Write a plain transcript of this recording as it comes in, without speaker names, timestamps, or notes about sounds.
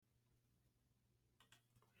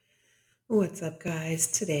What's up, guys?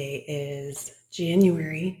 Today is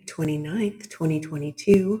January 29th,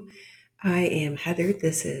 2022. I am Heather.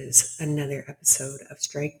 This is another episode of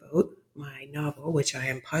Strike Boat, my novel, which I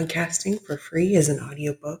am podcasting for free as an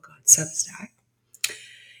audiobook on Substack.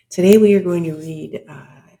 Today we are going to read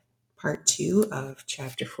part 2 of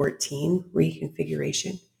chapter 14,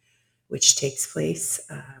 Reconfiguration, which takes place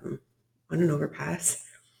on an overpass,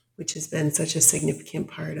 which has been such a significant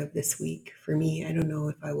part of this week for me. I don't know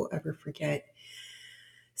if I will ever forget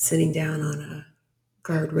sitting down on a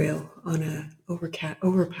guardrail on a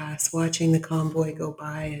overpass, watching the convoy go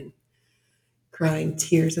by and crying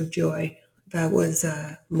tears of joy. That was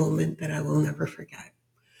a moment that I will never forget.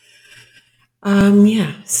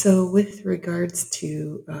 So with regards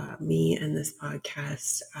to me and this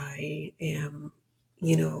podcast, I am,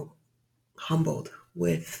 humbled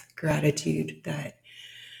with gratitude that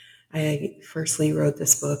I firstly wrote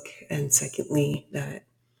this book, and secondly, that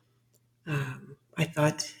I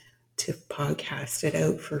thought to podcast it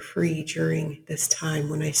out for free during this time.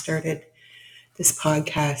 When I started this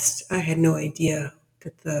podcast, I had no idea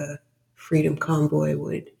that the Freedom Convoy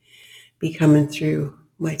would be coming through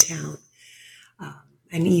my town.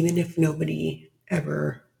 And even if nobody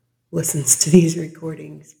ever listens to these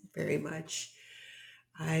recordings very much,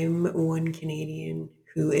 I'm one Canadian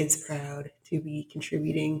who is proud to be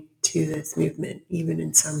contributing to this movement, even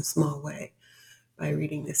in some small way, by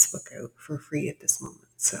reading this book out for free at this moment.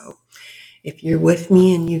 So if you're with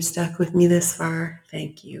me and you've stuck with me this far,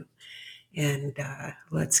 thank you. And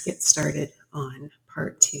let's get started on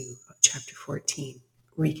part 2 of chapter 14,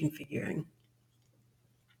 Reconfiguring.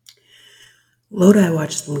 Lodi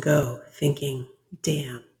watched them go, thinking,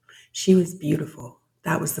 damn, she was beautiful.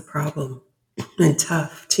 That was the problem. And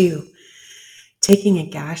tough, too. Taking a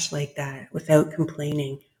gash like that without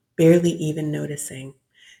complaining, barely even noticing.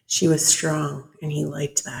 She was strong, and he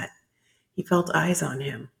liked that. He felt eyes on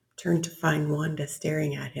him, turned to find Wanda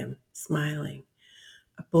staring at him, smiling.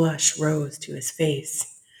 A blush rose to his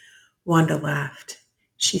face. Wanda laughed.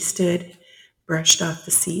 She stood, brushed off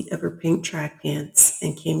the seat of her pink track pants,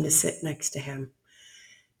 and came to sit next to him.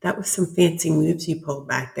 That was some fancy moves you pulled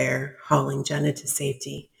back there, hauling Jenna to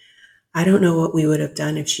safety. I don't know what we would have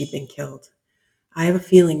done if she'd been killed. I have a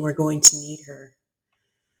feeling we're going to need her.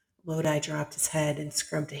 Lodi dropped his head and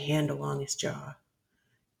scrubbed a hand along his jaw.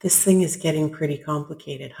 This thing is getting pretty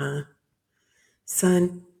complicated, huh?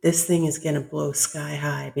 Son, this thing is going to blow sky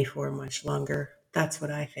high before much longer. That's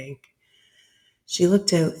what I think. She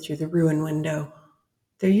looked out through the ruined window.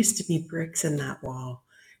 There used to be bricks in that wall.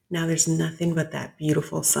 Now there's nothing but that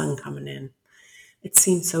beautiful sun coming in. It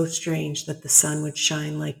seemed so strange that the sun would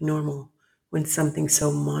shine like normal when something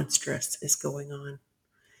so monstrous is going on.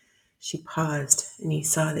 She paused, and he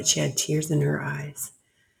saw that she had tears in her eyes.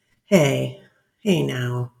 Hey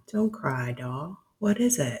now, don't cry, doll. What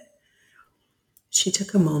is it? She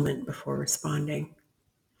took a moment before responding.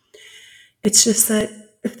 It's just that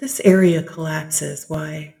if this area collapses,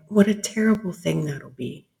 why, what a terrible thing that'll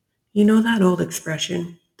be. You know that old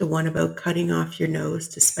expression, the one about cutting off your nose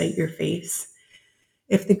to spite your face?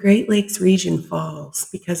 If the Great Lakes region falls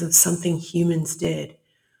because of something humans did,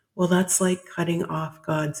 well, that's like cutting off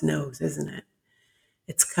God's nose, isn't it?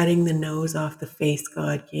 It's cutting the nose off the face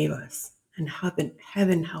God gave us. And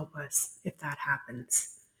heaven help us if that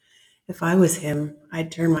happens. If I was him,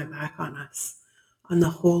 I'd turn my back on us, on the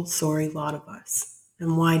whole sorry lot of us.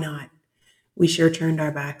 And why not? We sure turned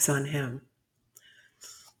our backs on him.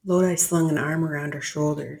 Lodi slung an arm around her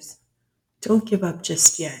shoulders. Don't give up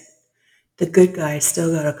just yet. The good guys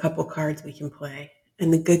still got a couple cards we can play,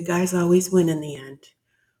 and the good guys always win in the end.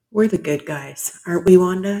 We're the good guys, aren't we,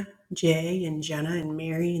 Wanda? Jay and Jenna and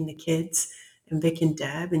Mary and the kids and Vic and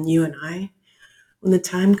Deb and you and I. When the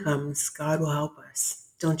time comes, God will help us,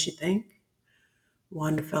 don't you think?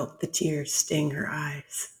 Wanda felt the tears sting her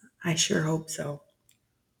eyes. I sure hope so.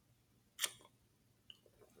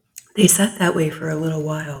 They sat that way for a little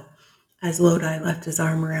while, as Lodi left his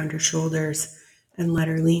arm around her shoulders and let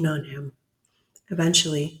her lean on him.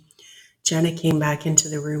 Eventually, Jenna came back into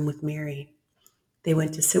the room with Mary. They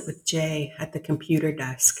went to sit with Jay at the computer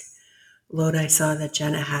desk. Lodi saw that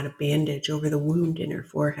Jenna had a bandage over the wound in her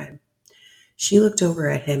forehead. She looked over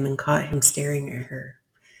at him and caught him staring at her.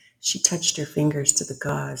 She touched her fingers to the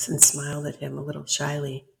gauze and smiled at him a little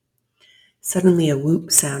shyly. Suddenly a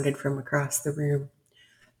whoop sounded from across the room.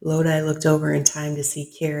 Lodi looked over in time to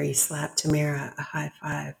see Carrie slap Tamara a high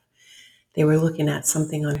five. They were looking at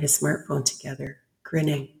something on his smartphone together,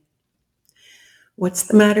 grinning. What's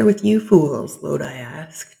the matter with you fools? Lodi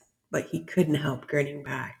asked, but he couldn't help grinning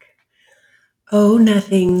back. Oh,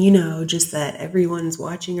 nothing, just that everyone's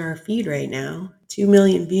watching our feed right now. 2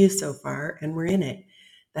 million views so far, and we're in it.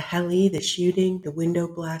 The heli, the shooting, the window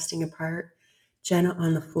blasting apart, Jenna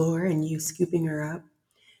on the floor and you scooping her up.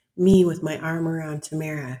 Me with my arm around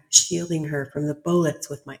Tamara, shielding her from the bullets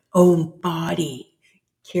with my own body.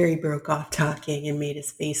 Carrie broke off talking and made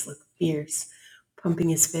his face look fierce, pumping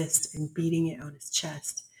his fist and beating it on his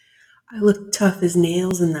chest. I look tough as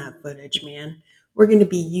nails in that footage, man. We're going to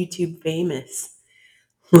be YouTube famous.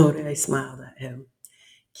 Lodi smiled at him.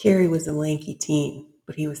 Carrie was a lanky teen,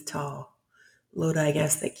 but he was tall. Lodi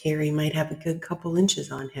guessed that Carrie might have a good couple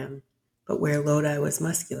inches on him, but where Lodi was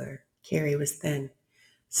muscular, Carrie was thin.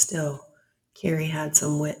 Still, Carrie had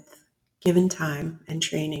some width. Given time and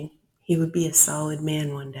training, he would be a solid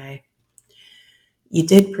man one day. You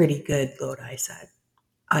did pretty good, Lodi said.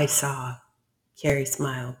 I saw. Carrie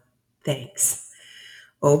smiled. Thanks.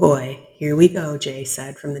 Oh boy, here we go, Jay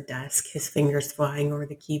said from the desk, his fingers flying over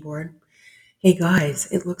the keyboard. Hey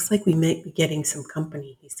guys, it looks like we might be getting some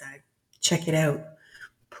company, he said. Check it out.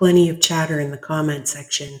 Plenty of chatter in the comment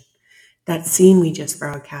section. That scene we just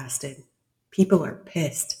broadcasted. People are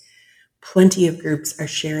pissed. Plenty of groups are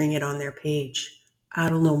sharing it on their page.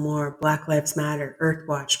 Idle No More, Black Lives Matter,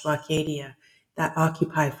 Earthwatch, Blockadia, that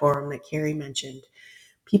Occupy forum that Carrie mentioned.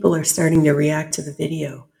 People are starting to react to the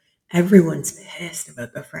video. Everyone's pissed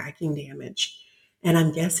about the fracking damage. And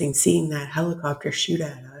I'm guessing seeing that helicopter shoot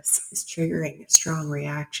at us is triggering a strong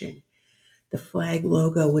reaction. The flag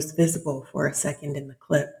logo was visible for a second in the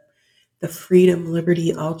clip. The Freedom,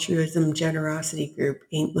 Liberty, Altruism, Generosity group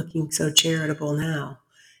ain't looking so charitable now.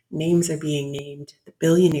 Names are being named. The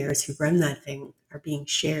billionaires who run that thing are being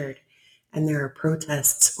shared. And there are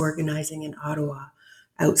protests organizing in Ottawa,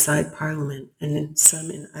 outside Parliament, and in some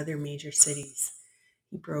in other major cities.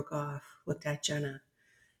 He broke off, looked at Jenna.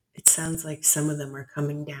 It sounds like some of them are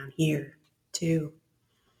coming down here, too.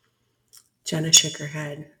 Jenna shook her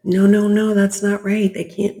head. No, no, no, that's not right. They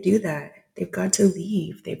can't do that. They've got to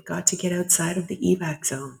leave. They've got to get outside of the Evac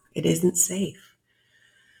Zone. It isn't safe.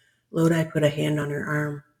 Lodi put a hand on her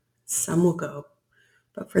arm. Some will go,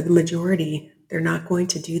 but for the majority, they're not going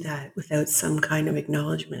to do that without some kind of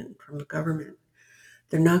acknowledgement from the government.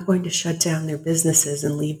 They're not going to shut down their businesses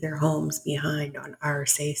and leave their homes behind on our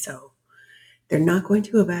say-so. They're not going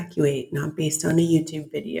to evacuate, not based on a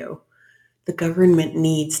YouTube video. The government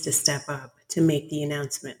needs to step up to make the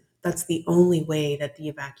announcement. That's the only way that the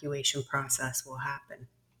evacuation process will happen.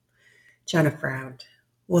 Jenna frowned.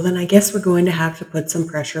 Well, then I guess we're going to have to put some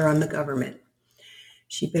pressure on the government.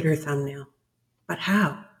 She bit her thumbnail. But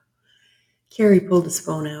how? Carrie pulled his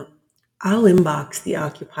phone out. I'll inbox the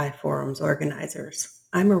Occupy Forum's organizers.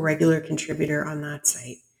 I'm a regular contributor on that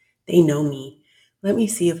site. They know me. Let me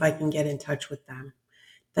see if I can get in touch with them.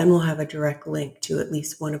 Then we'll have a direct link to at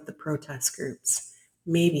least one of the protest groups.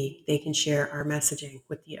 Maybe they can share our messaging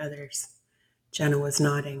with the others. Jenna was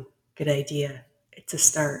nodding. Good idea. It's a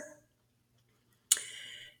start.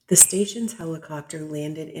 The station's helicopter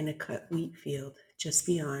landed in a cut wheat field just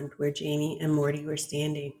beyond where Jamie and Morty were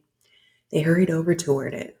standing. They hurried over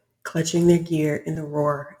toward it, clutching their gear in the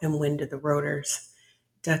roar and wind of the rotors.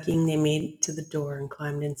 Ducking, they made it to the door and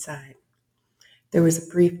climbed inside. There was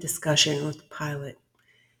a brief discussion with the pilot.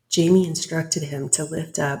 Jamie instructed him to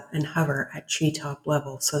lift up and hover at treetop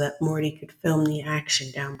level so that Morty could film the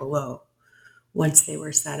action down below. Once they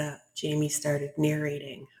were set up, Jamie started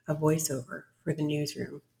narrating a voiceover for the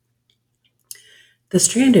newsroom. The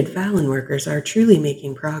stranded Fallon workers are truly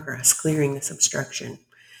making progress clearing this obstruction.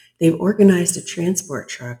 They've organized a transport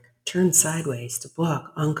truck turned sideways to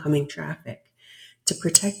block oncoming traffic, to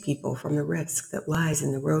protect people from the risk that lies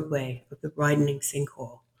in the roadway of the widening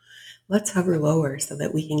sinkhole. Let's hover lower so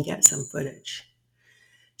that we can get some footage.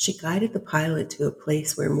 She guided the pilot to a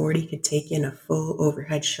place where Morty could take in a full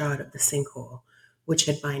overhead shot of the sinkhole, which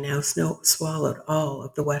had by now swallowed all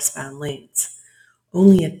of the westbound lanes.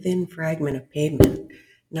 Only a thin fragment of pavement,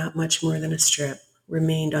 not much more than a strip,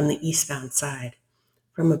 remained on the eastbound side.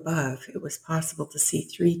 From above, it was possible to see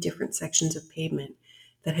 3 different sections of pavement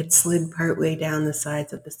that had slid partway down the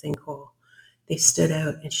sides of the sinkhole. They stood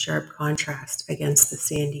out in sharp contrast against the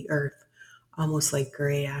sandy earth, almost like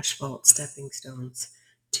gray asphalt stepping stones,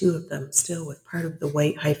 2 of them still with part of the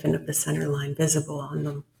white hyphen of the center line visible on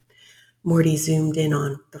them. Morty zoomed in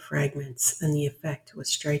on the fragments, and the effect was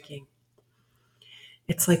striking.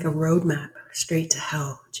 It's like a road map straight to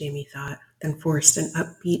hell, Jamie thought, then forced an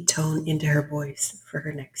upbeat tone into her voice for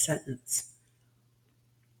her next sentence.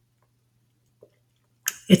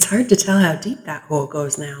 It's hard to tell how deep that hole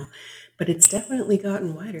goes now, but it's definitely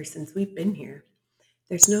gotten wider since we've been here.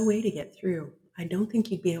 There's no way to get through. I don't think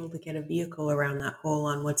you'd be able to get a vehicle around that hole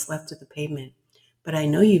on what's left of the pavement. but I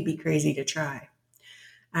know you'd be crazy to try."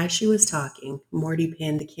 As she was talking, Morty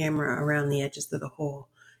panned the camera around the edges of the hole,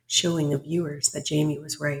 showing the viewers that Jamie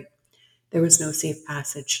was right. There was no safe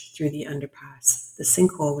passage through the underpass. The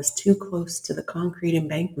sinkhole was too close to the concrete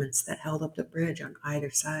embankments that held up the bridge on either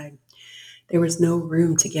side. There was no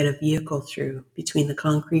room to get a vehicle through between the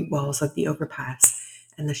concrete walls of the overpass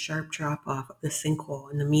and the sharp drop off of the sinkhole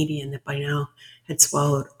in the median that by now had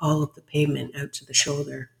swallowed all of the pavement out to the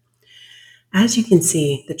shoulder. As you can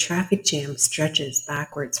see, the traffic jam stretches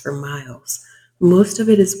backwards for miles. Most of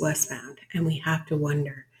it is westbound, and we have to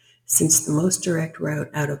wonder, since the most direct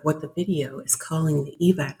route out of what the video is calling the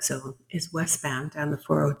Evac Zone is westbound down the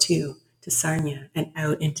 402 to Sarnia and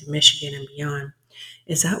out into Michigan and beyond.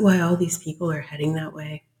 Is that why all these people are heading that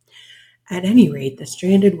way? At any rate, the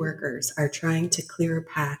stranded workers are trying to clear a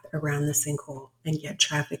path around the sinkhole and get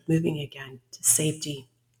traffic moving again to safety.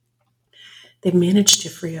 They've managed to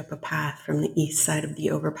free up a path from the east side of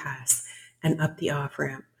the overpass and up the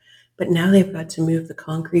off-ramp, but now they've got to move the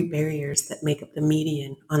concrete barriers that make up the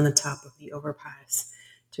median on the top of the overpass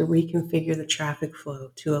to reconfigure the traffic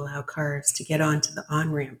flow to allow cars to get onto the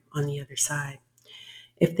on-ramp on the other side.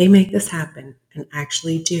 If they make this happen and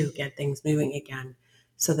actually do get things moving again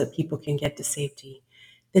so that people can get to safety,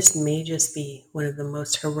 this may just be one of the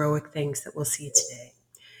most heroic things that we'll see today.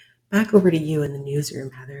 Back over to you in the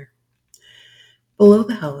newsroom, Heather. Below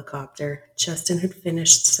the helicopter, Justin had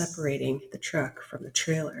finished separating the truck from the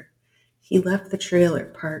trailer. He left the trailer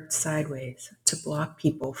parked sideways to block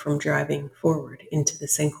people from driving forward into the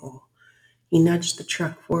sinkhole. He nudged the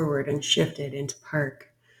truck forward and shifted into park.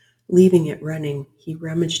 Leaving it running, he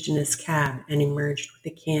rummaged in his cab and emerged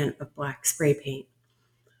with a can of black spray paint.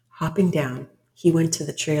 Hopping down, he went to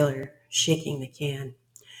the trailer, shaking the can.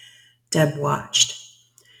 Deb watched.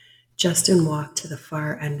 Justin walked to the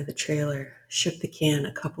far end of the trailer, shook the can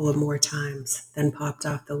a couple of more times, then popped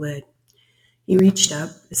off the lid. He reached up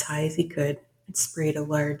as high as he could and sprayed a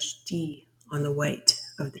large D on the white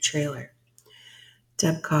of the trailer.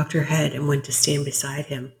 Deb cocked her head and went to stand beside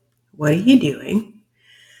him. "What are you doing?"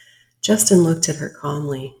 Justin looked at her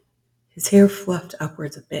calmly. His hair fluffed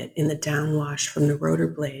upwards a bit in the downwash from the rotor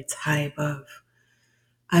blades high above.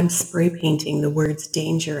 "I'm spray painting the words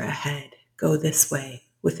 'danger ahead, go this way,'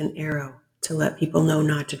 with an arrow to let people know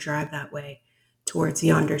not to drive that way, towards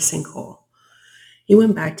yonder sinkhole." He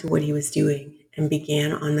went back to what he was doing and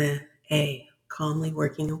began on the A, calmly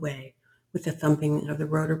working away, with the thumping of the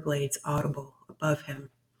rotor blades audible above him.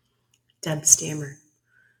 Deb stammered,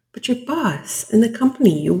 "But your boss and the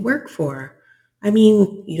company you work for, I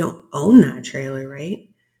mean, you don't own that trailer, right?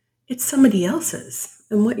 It's somebody else's,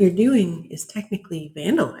 and what you're doing is technically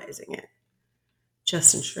vandalizing it."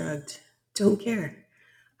 Justin shrugged. "Don't care.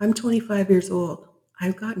 I'm 25 years old.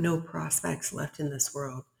 I've got no prospects left in this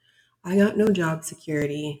world. I got no job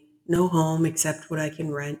security, no home except what I can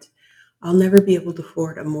rent. I'll never be able to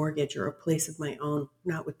afford a mortgage or a place of my own,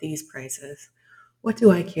 not with these prices. What do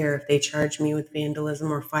I care if they charge me with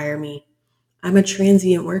vandalism or fire me? I'm a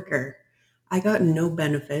transient worker. I got no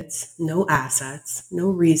benefits, no assets, no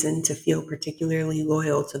reason to feel particularly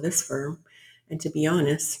loyal to this firm, and to be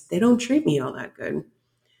honest, they don't treat me all that good.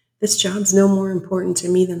 This job's no more important to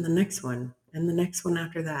me than the next one, and the next one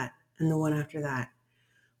after that, and the one after that.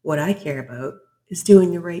 What I care about is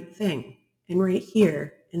doing the right thing. And right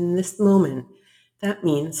here, in this moment, that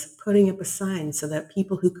means putting up a sign so that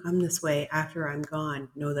people who come this way after I'm gone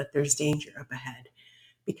know that there's danger up ahead,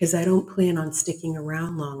 because I don't plan on sticking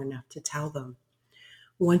around long enough to tell them.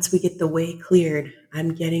 Once we get the way cleared,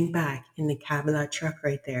 I'm getting back in the cab of that truck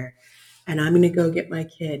right there, and I'm going to go get my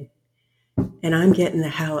kid, and I'm getting the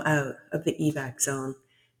hell out of the Evac Zone,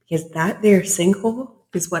 because that there sinkhole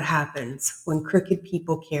is what happens when crooked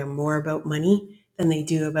people care more about money than they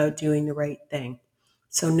do about doing the right thing.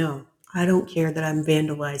 So no, I don't care that I'm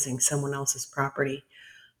vandalizing someone else's property.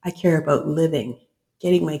 I care about living,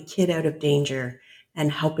 getting my kid out of danger,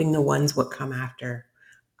 and helping the ones what come after.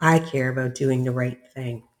 I care about doing the right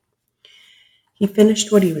thing." He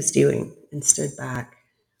finished what he was doing and stood back,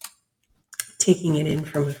 taking it in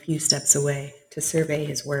from a few steps away to survey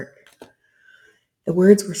his work. The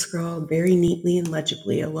words were scrawled very neatly and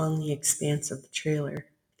legibly along the expanse of the trailer,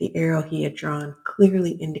 the arrow he had drawn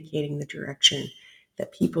clearly indicating the direction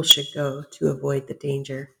that people should go to avoid the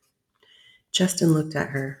danger. Justin looked at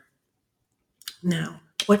her. "Now,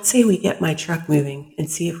 what say we get my truck moving and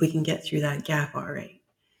see if we can get through that gap all right?"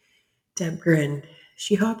 Deb grinned.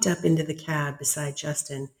 She hopped up into the cab beside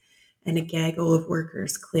Justin, and a gaggle of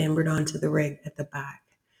workers clambered onto the rig at the back.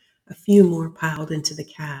 A few more piled into the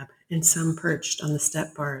cab, and some perched on the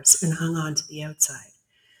step bars and hung on to the outside.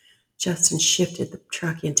 Justin shifted the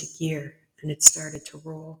truck into gear and it started to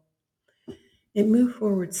roll. It moved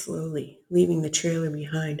forward slowly, leaving the trailer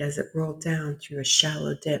behind as it rolled down through a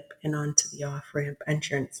shallow dip and onto the off-ramp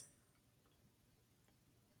entrance.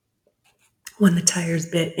 When the tires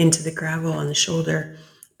bit into the gravel on the shoulder,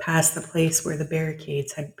 past the place where the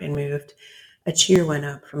barricades had been moved, a cheer went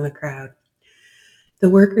up from the crowd. The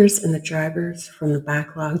workers and the drivers from the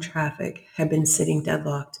backlogged traffic had been sitting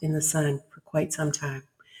deadlocked in the sun for quite some time,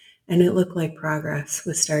 and it looked like progress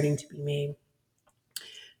was starting to be made.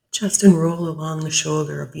 Justin rolled along the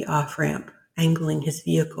shoulder of the off-ramp, angling his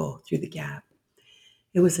vehicle through the gap.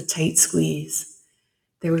 It was a tight squeeze.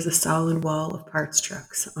 There was a solid wall of parts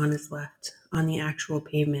trucks on his left, on the actual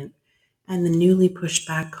pavement, and the newly pushed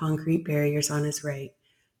back concrete barriers on his right,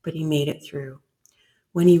 but he made it through.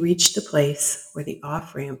 When he reached the place where the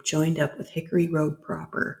off-ramp joined up with Hickory Road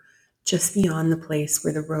proper, just beyond the place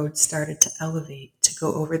where the road started to elevate to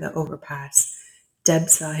go over the overpass, Deb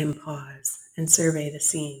saw him pause and survey the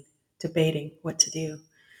scene, debating what to do.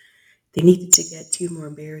 They needed to get 2 more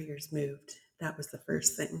barriers moved. That was the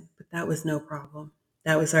first thing, but that was no problem.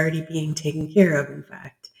 That was already being taken care of, in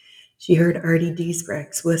fact. She heard Artie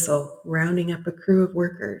Diesbrecht's whistle, rounding up a crew of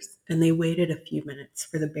workers, and they waited a few minutes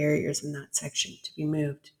for the barriers in that section to be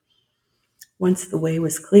moved. Once the way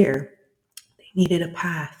was clear, they needed a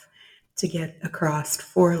path to get across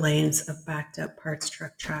 4 lanes of backed up parts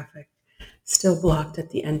truck traffic, still blocked at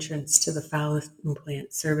the entrance to the Fallon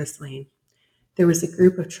plant service lane. There was a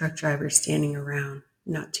group of truck drivers standing around,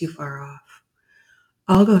 not too far off.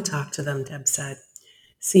 "I'll go talk to them," Deb said.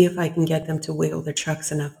 "See if I can get them to wiggle their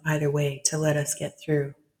trucks enough either way to let us get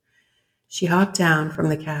through." She hopped down from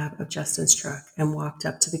the cab of Justin's truck and walked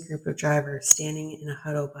up to the group of drivers standing in a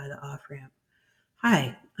huddle by the off-ramp.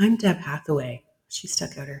 "Hi, I'm Deb Hathaway." She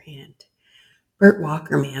stuck out her hand. "Bert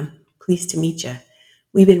Walker, ma'am. Pleased to meet you.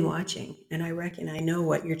 We've been watching, and I reckon I know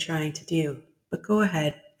what you're trying to do, but go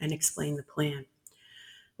ahead and explain the plan."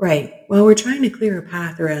 "Right. Well, we're trying to clear a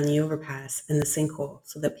path around the overpass and the sinkhole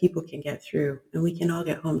so that people can get through and we can all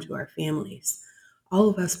get home to our families. All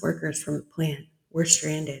of us workers from the plant, we're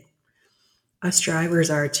stranded." "Us drivers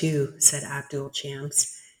are too," said Abdul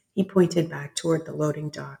Chams. He pointed back toward the loading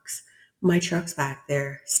docks. "My truck's back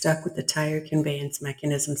there, stuck with the tire conveyance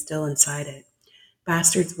mechanism still inside it.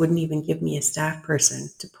 Bastards wouldn't even give me a staff person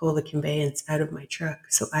to pull the conveyance out of my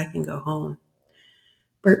truck so I can go home."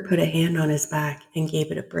 Bert put a hand on his back and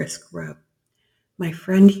gave it a brisk rub. "My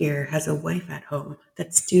friend here has a wife at home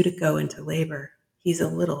that's due to go into labor. He's a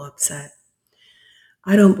little upset."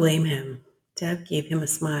 "I don't blame him." Deb gave him a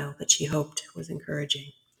smile that she hoped was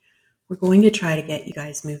encouraging. "We're going to try to get you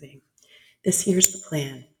guys moving. Here's the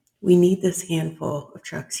plan. We need this handful of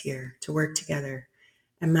trucks here to work together.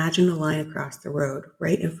 Imagine a line across the road,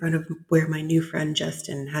 right in front of where my new friend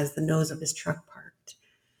Justin has the nose of his truck parked."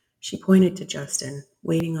 She pointed to Justin,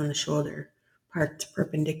 waiting on the shoulder, parked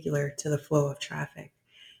perpendicular to the flow of traffic.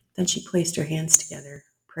 Then she placed her hands together,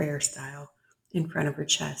 prayer style, in front of her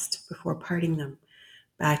chest before parting them,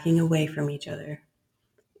 backing away from each other.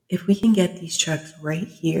 "If we can get these trucks right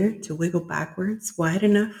here to wiggle backwards wide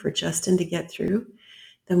enough for Justin to get through,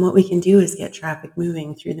 then what we can do is get traffic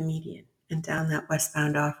moving through the median and down that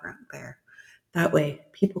westbound off-ramp there. That way,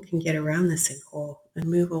 people can get around the sinkhole and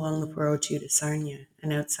move along the 402 to Sarnia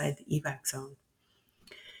and outside the Evac Zone."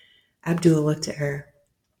 Abdul looked at her.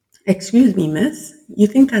 "Excuse me, miss, you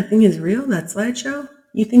think that thing is real, that slideshow?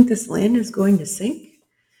 You think this land is going to sink?"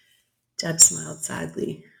 Deb smiled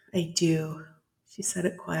sadly. "I do." She said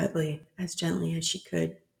it quietly, as gently as she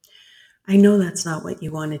could. "I know that's not what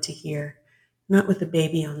you wanted to hear, not with the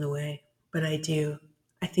baby on the way, but I do.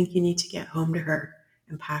 I think you need to get home to her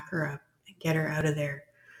and pack her up and get her out of there.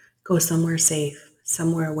 Go somewhere safe,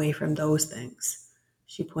 somewhere away from those things."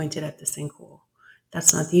 She pointed at the sinkhole.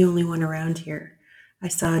 "That's not the only one around here. I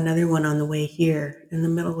saw another one on the way here, in the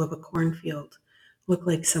middle of a cornfield. Looked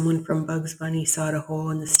like someone from Bugs Bunny sawed a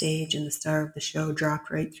hole in the stage and the star of the show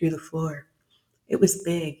dropped right through the floor. It was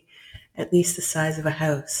big, at least the size of a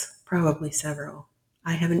house, probably several.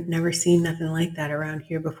 I haven't never seen nothing like that around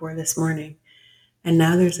here before this morning. And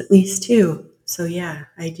now there's at least 2. So yeah,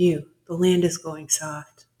 I do. The land is going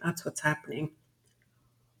soft. That's what's happening."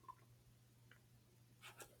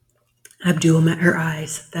 Abdul met her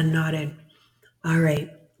eyes, then nodded. "All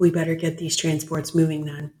right, we better get these transports moving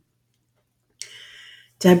then."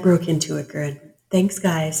 Deb broke into a grin. "Thanks,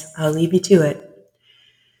 guys. I'll leave you to it."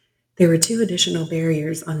 There were 2 additional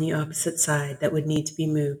barriers on the opposite side that would need to be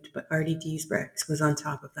moved, but Artie Diesbrechts was on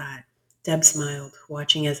top of that. Deb smiled,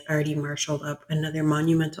 watching as Artie marshaled up another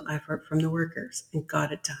monumental effort from the workers and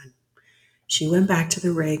got it done. She went back to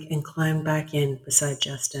the rig and climbed back in beside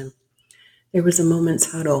Justin. There was a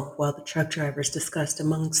moment's huddle while the truck drivers discussed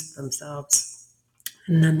amongst themselves,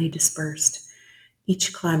 and then they dispersed.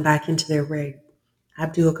 Each climbed back into their rig.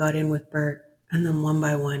 Abdul got in with Bert, and then one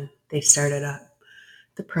by one, they started up.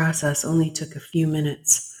 The process only took a few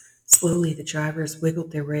minutes. Slowly, the drivers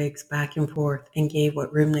wiggled their rigs back and forth and gave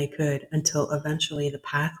what room they could until eventually the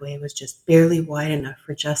pathway was just barely wide enough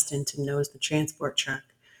for Justin to nose the transport truck,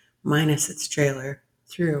 minus its trailer,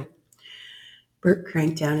 through. Bert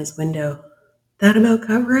cranked down his window. That about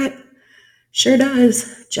cover it? Sure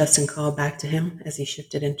does, Justin called back to him as he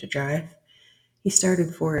shifted into drive. He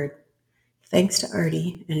started forward. Thanks to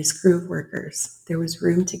Artie and his crew of workers, there was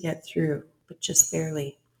room to get through, but just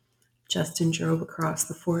barely. Justin drove across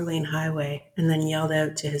the 4-lane highway and then yelled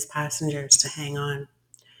out to his passengers to hang on.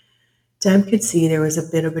 Deb could see there was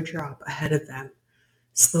a bit of a drop ahead of them.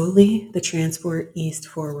 Slowly, the transport eased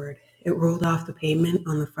forward. It rolled off the pavement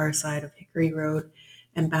on the far side of Hickory Road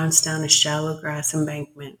and bounced down a shallow grass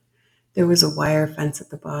embankment. There was a wire fence at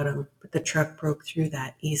the bottom, but the truck broke through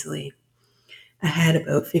that easily. Ahead,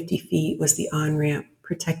 about 50 feet, was the on-ramp,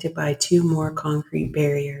 protected by 2 more concrete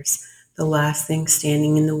barriers, the last thing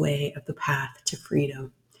standing in the way of the path to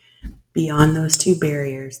freedom. Beyond those 2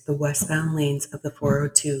 barriers, the westbound lanes of the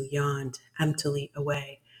 402 yawned emptily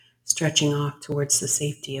away, stretching off towards the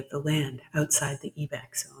safety of the land outside the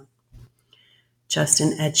Evac Zone.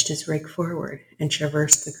 Justin edged his rig forward and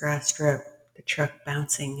traversed the grass strip, the truck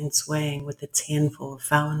bouncing and swaying with its handful of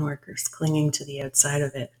Fallon workers clinging to the outside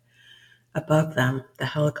of it. Above them, the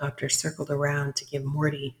helicopter circled around to give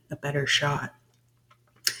Morty a better shot.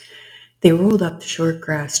 They rolled up the short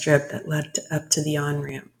grass strip that led up to the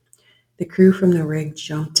on-ramp. The crew from the rig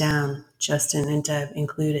jumped down, Justin and Deb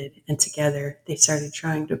included, and together they started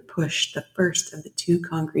trying to push the first of the 2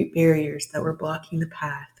 concrete barriers that were blocking the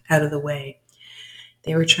path out of the way.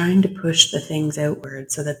 They were trying to push the things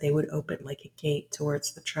outward so that they would open like a gate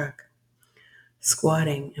towards the truck.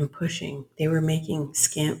 Squatting and pushing, they were making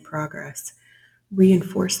scant progress.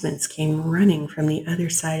 Reinforcements came running from the other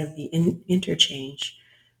side of the interchange.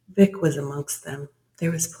 Vic was amongst them. There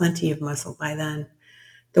was plenty of muscle by then.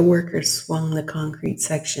 The workers swung the concrete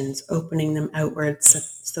sections, opening them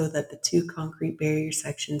outwards so that the 2 concrete barrier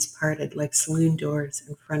sections parted like saloon doors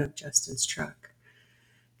in front of Justin's truck.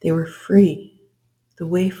 They were free. The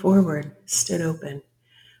way forward stood open,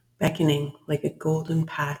 beckoning like a golden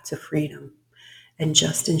path to freedom, and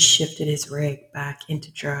Justin shifted his rig back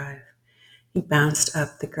into drive. He bounced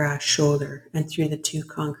up the grass shoulder and through the 2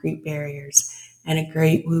 concrete barriers, and a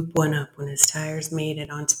great whoop went up when his tires made it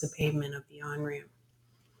onto the pavement of the on-ramp.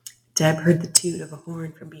 Deb heard the toot of a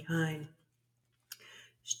horn from behind.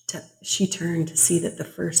 She turned to see that the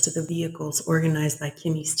first of the vehicles organized by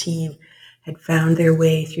Kimmy's team had found their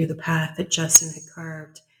way through the path that Justin had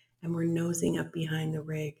carved and were nosing up behind the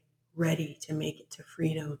rig, ready to make it to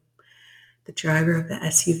freedom. The driver of the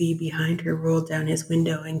SUV behind her rolled down his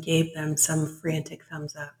window and gave them some frantic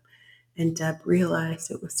thumbs up, and Deb realized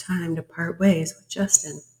it was time to part ways with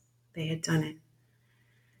Justin. They had done it.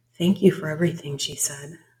 Thank you for everything, she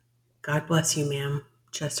said. God bless you, ma'am,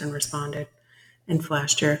 Justin responded, and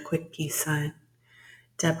flashed her a quick peace sign.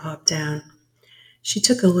 Deb hopped down. She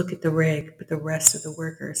took a look at the rig, but the rest of the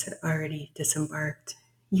workers had already disembarked.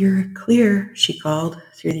 You're clear, she called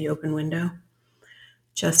through the open window.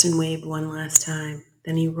 Justin waved one last time.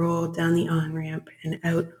 Then he rolled down the on-ramp and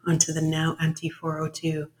out onto the now empty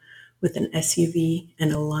 402 with an SUV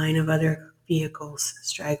and a line of other vehicles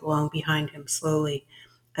straggle along behind him slowly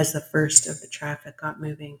as the first of the traffic got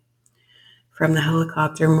moving. From the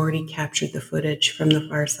helicopter, Morty captured the footage from the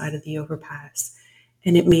far side of the overpass,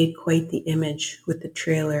 and it made quite the image with the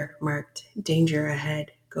trailer marked "Danger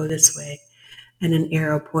ahead, go this way," and an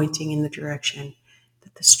arrow pointing in the direction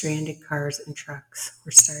that the stranded cars and trucks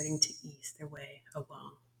were starting to ease their way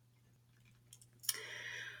along.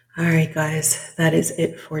 All right, guys, that is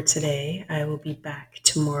it for today. I will be back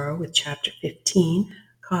tomorrow with chapter 15,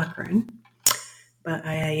 Cochrane. But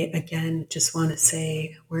I, again, just want to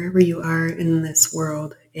say, wherever you are in this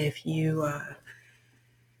world, if you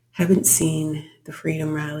haven't seen the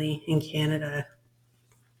Freedom Rally in Canada,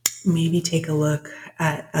 maybe take a look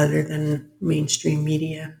at other than mainstream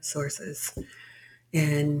media sources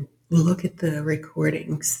and look at the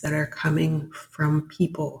recordings that are coming from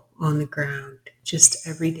people on the ground, just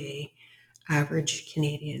everyday, average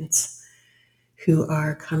Canadians who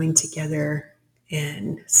are coming together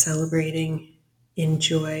and celebrating in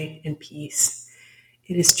joy and peace.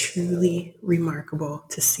 It is truly remarkable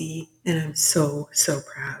to see, and I'm so, so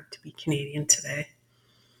proud to be Canadian today.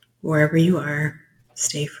 Wherever you are,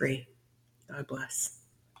 stay free. God bless.